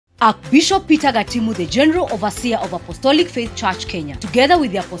Archbishop Peter Gatimu, the General Overseer of Apostolic Faith Church Kenya, together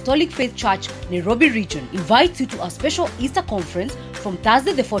with the Apostolic Faith Church Nairobi region, invites you to a special Easter conference from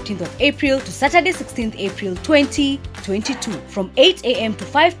Thursday the 14th of April to Saturday 16th April 2022 from 8 a.m. to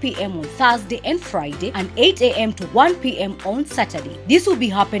 5 p.m. on Thursday and Friday and 8 a.m. to 1 p.m. on Saturday. This will be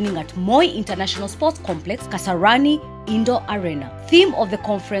happening at Moi International Sports Complex, Kasarani Indoor Arena. Theme of the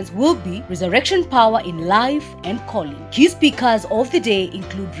conference will be Resurrection Power in Life and Calling. Key speakers of the day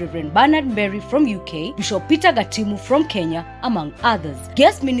include Reverend Bernard Mary from UK, Bishop Peter Gatimu from Kenya, among others.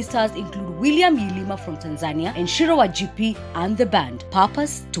 Guest ministers include William Yilima from Tanzania and Shiro Wajipi and the band.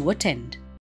 Purpose to attend.